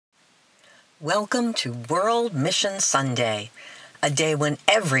Welcome to World Mission Sunday, a day when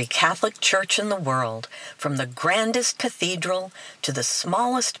every Catholic church in the world, from the grandest cathedral to the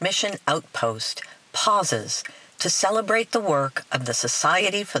smallest mission outpost, pauses to celebrate the work of the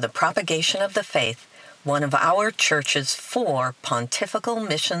Society for the Propagation of the Faith, one of our church's 4 pontifical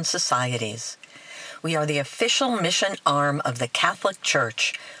mission societies. We are the official mission arm of the Catholic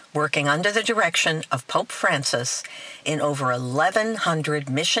Church, working under the direction of Pope Francis in over 1,100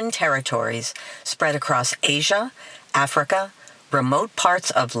 mission territories spread across Asia, Africa, remote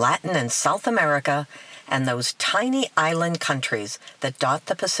parts of Latin and South America, and those tiny island countries that dot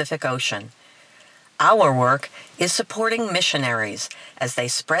the Pacific Ocean. Our work is supporting missionaries as they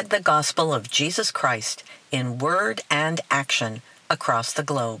spread the gospel of Jesus Christ in word and action across the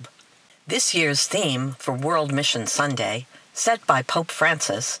globe. This year's theme for World Mission Sunday, set by Pope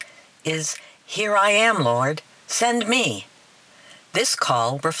Francis, is "Here I am, Lord, send me." This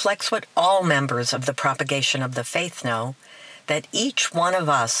call reflects what all members of the propagation of the faith know, that each one of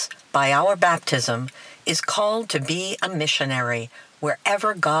us, by our baptism, is called to be a missionary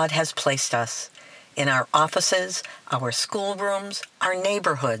wherever God has placed us, in our offices, our schoolrooms, our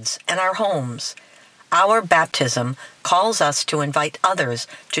neighborhoods, and our homes. Our baptism calls us to invite others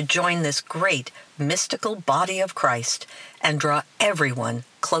to join this great mystical body of Christ and draw everyone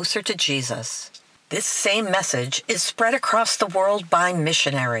closer to Jesus. This same message is spread across the world by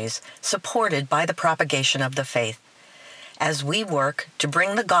missionaries, supported by the propagation of the faith. As we work to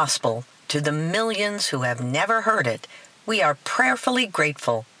bring the gospel to the millions who have never heard it, we are prayerfully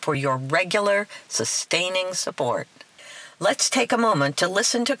grateful for your regular, sustaining support. Let's take a moment to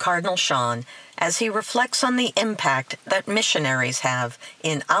listen to Cardinal as he reflects on the impact that missionaries have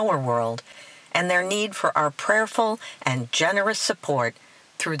in our world and their need for our prayerful and generous support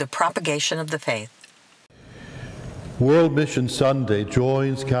through the propagation of the faith. World Mission Sunday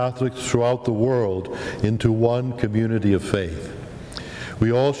joins Catholics throughout the world into one community of faith.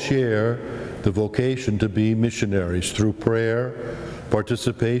 We all share the vocation to be missionaries through prayer,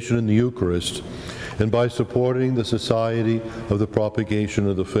 participation in the Eucharist, and by supporting the Society of the Propagation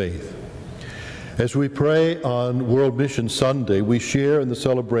of the Faith. As we pray on World Mission Sunday, we share in the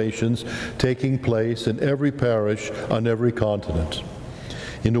celebrations taking place in every parish on every continent.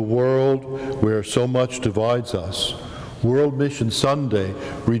 In a world where so much divides us, World Mission Sunday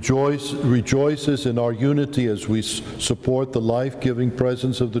rejoices in our unity as we support the life-giving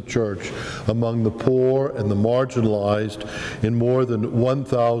presence of the Church among the poor and the marginalized in more than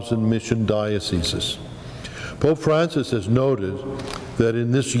 1,000 mission dioceses. Pope Francis has noted that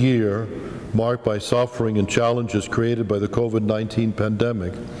in this year, marked by suffering and challenges created by the COVID-19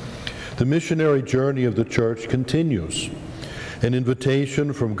 pandemic, the missionary journey of the Church continues, an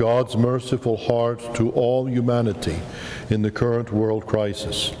invitation from God's merciful heart to all humanity in the current world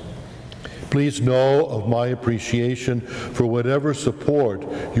crisis. Please know of my appreciation for whatever support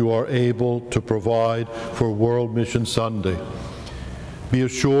you are able to provide for World Mission Sunday. Be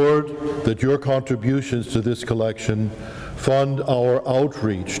assured that your contributions to this collection fund our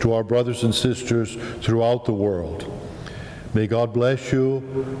outreach to our brothers and sisters throughout the world. May God bless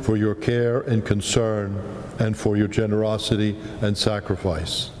you for your care and concern and for your generosity and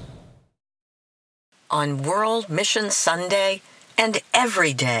sacrifice. On World Mission Sunday and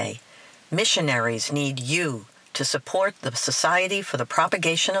every day, missionaries need you to support the Society for the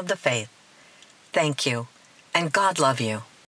Propagation of the Faith. Thank you, and God love you.